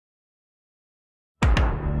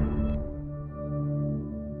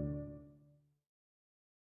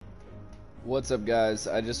What's up, guys?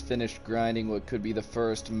 I just finished grinding what could be the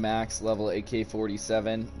first max level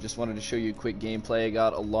AK-47. Just wanted to show you a quick gameplay I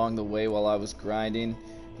got along the way while I was grinding.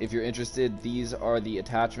 If you're interested, these are the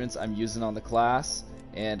attachments I'm using on the class,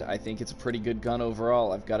 and I think it's a pretty good gun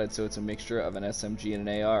overall. I've got it so it's a mixture of an SMG and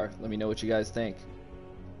an AR. Let me know what you guys think.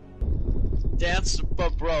 Dance,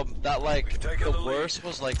 but bro, that like, the worst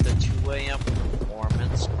was like the 2 AM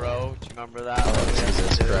performance, bro. Do you remember that? Oh,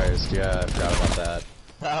 Jesus Christ, yeah, I forgot about that.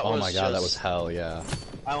 Oh my god, that was just, hell, yeah.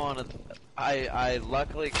 I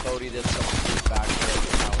luckily Cody did some feedback there, and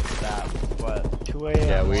that was that, but 2 AM.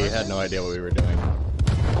 Yeah, we had no idea what we were doing.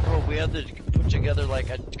 bro, we had to put together like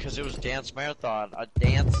because it was dance marathon, a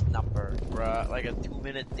dance number, bro, like a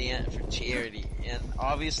 2-minute dance for charity, and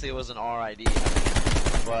obviously it was an RID,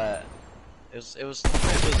 but it was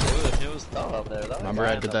tough out there. Remember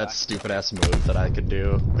I did that stupid ass move that I could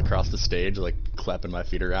do across the stage, like clapping my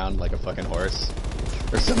feet around like a fucking horse?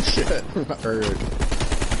 Or some shit. Or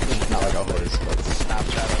not like a horse, but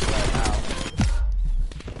Snapchat us right now.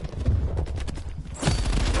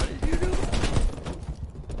 What did you do?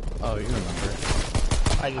 oh, you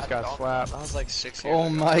remember. I just got slapped. I was like 6 years Oh ago.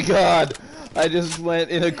 my god! I just went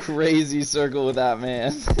in a crazy circle with that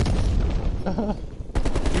man.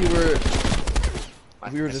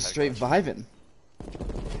 We were just straight vibing.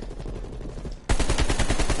 You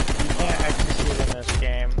can't execute in this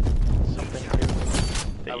game. Something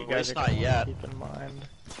that you guys are not gonna yet. keep in mind.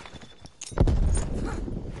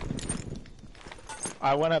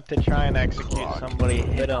 I went up to try and execute somebody,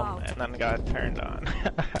 hit him, and then got turned on.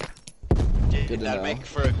 Dude, that'd make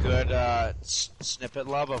for a good snippet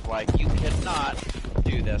love of like, you cannot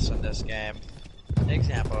do this in this game.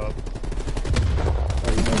 Example. Oh,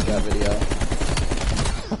 you made that video.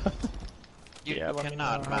 You Yeah, let me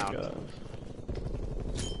cannot know how it mount.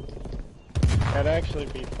 goes. That'd actually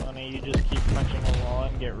be funny. You just keep punching a wall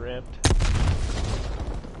and get ripped.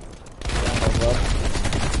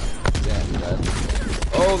 Damn, dead.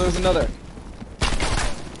 Oh, there's another.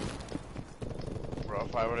 Bro,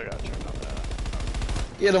 if I would've got turned on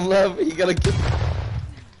that. Get him, Lev. You gotta get.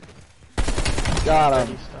 Got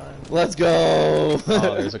him. Let's go.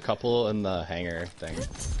 Oh, there's a couple in the hangar thing.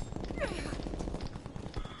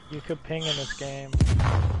 You could ping in this game.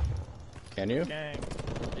 Can you? Gang.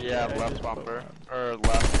 Yeah, I left just bumper. Or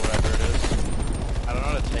left, whatever it is. I don't know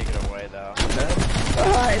how to take it away though.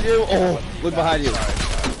 Behind you. Oh, look behind you.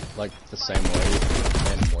 Sorry. Like the same way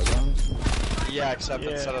in Warzone? Yeah, except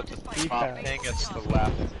instead of the top ping, it's the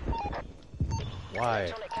left.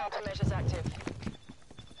 Why?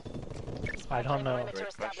 I don't know.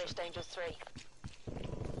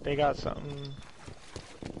 They got something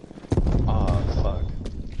Oh, fuck.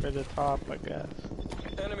 for the top, I guess.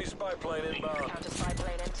 Enemy spy plane inbound. Counter spy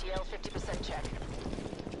plane MTL 50% check.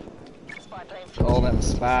 Spy plane All them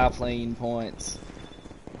spy plane points.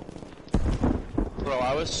 Bro,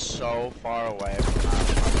 I was so far away from that.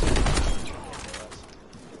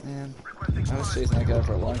 Man, I was chasing that guy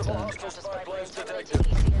for a long time. spy planes detected.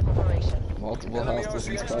 ECM operation. Multiple hostiles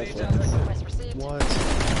and spy RCXD planes. Request received. What?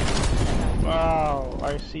 Wow,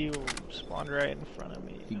 I see you spawned right in front of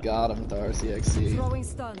me. He got him with the RCXD. Throwing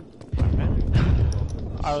stun.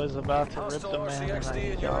 I was about to rip Hostile the man and RCXD I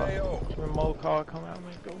in your got AO. remote call come out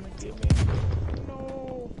and go and get me.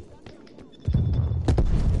 No.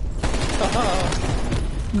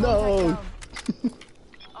 No!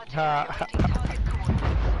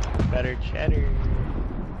 Better cheddar.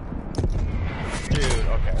 Dude,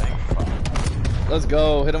 okay, thank fuck. Let's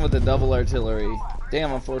go. Hit him with the double artillery.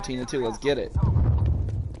 Damn, I'm 14-2. Let's get it.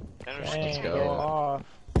 Dang, go. go off.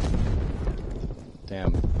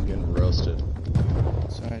 Damn, I'm getting roasted.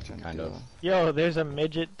 Sorry, trying to Kind do of. Yo, there's a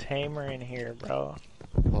midget tamer in here, bro.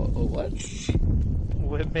 Oh, what?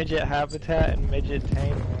 With midget habitat and midget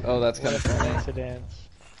tamer. Oh, that's kind of What a funny. coincidence.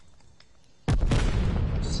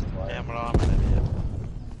 Damn it, I'm an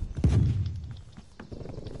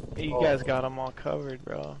idiot. You guys got them all covered,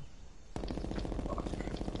 bro.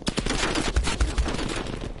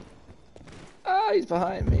 Ah, he's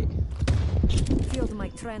behind me. Field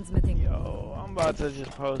mic transmitting. Yo, I'm about to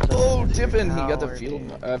just post. Oh, Tippin! He got the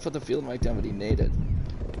field. I put the field mic down, but he naded.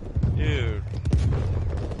 Dude.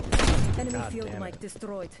 Enemy God field damn mic it.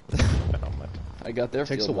 destroyed. I got their It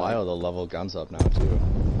takes a field while to level guns up now, too.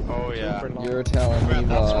 Oh yeah. mic. You're telling me, Man,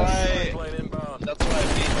 that's boss. Spy why. plane inbound. That's what I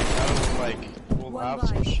mean. Like, I was like, we'll have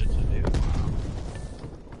some shit to do.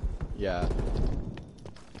 Yeah.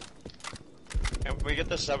 And we get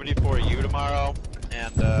the 74U tomorrow,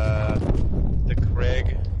 and the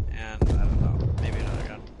Krig, and I don't know, maybe another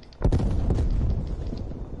gun.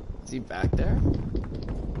 Is he back there?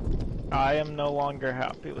 I am no longer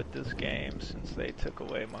happy with this game since they took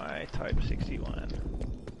away my Type 61.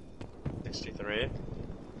 63.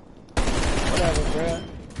 Whatever, bruh.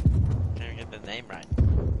 Can't even get the name right.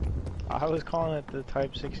 I was calling it the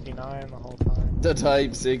Type 69 the whole time. The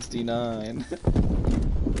Type 69.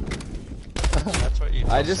 That's what you.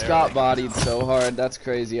 I just got bodied so hard. That's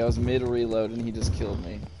crazy. I was mid reload and he just killed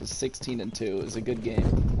me. It was 16-2. It was a good game.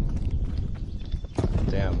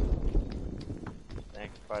 Damn.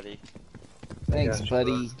 Thanks, buddy. Thanks, Gotcha,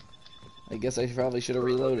 buddy. I guess I probably should have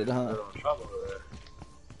reloaded, huh? Trouble there.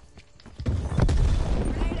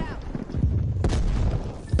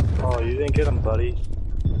 Oh, you didn't get him, buddy.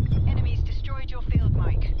 Enemies destroyed your field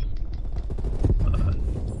mic.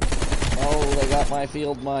 Oh, they got my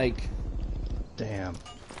field mic. Damn.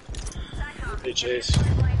 Hey, Chase.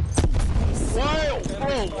 Whoa!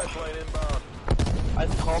 Enemy spy plane inbound. I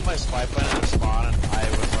called my spy plane at the spawn and I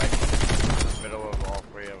was like in the middle of all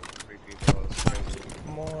three people. It was crazy.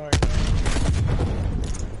 More.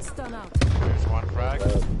 Stun out. There's one frag.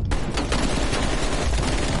 They're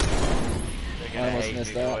I gonna almost hate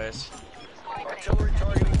missed me, that. boys. Artillery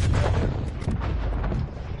targeting detected.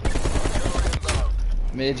 Artillery inbound.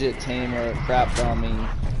 Midget tamer crapped on me.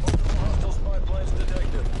 Multiple hostile spy planes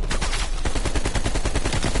detected.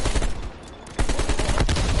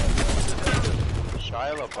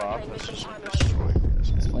 Shia LaBeouf is just destroying this.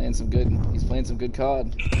 He's playing some good. He's playing some good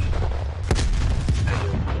COD.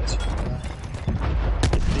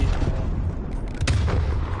 It's these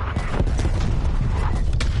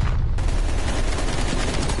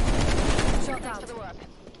Shot out. For the work.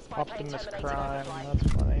 Spy plane Optimus terminated Prime, offline.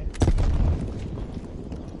 that's funny.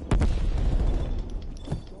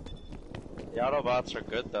 The Autobots are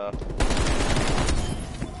good though.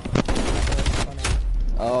 That's funny.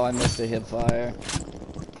 Oh, I missed a hip fire.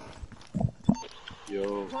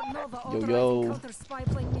 Yo. Yo.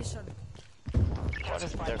 What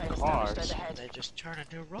if they're cars? They just turn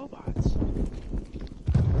into robots.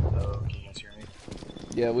 Hello, can you guys hear me?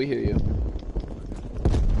 Yeah, we hear you.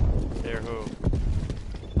 They're who?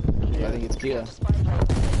 I think it's Kia. Spy plane.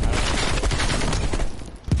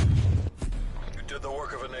 You did the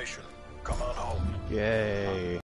work of a nation. Come on home. Yay.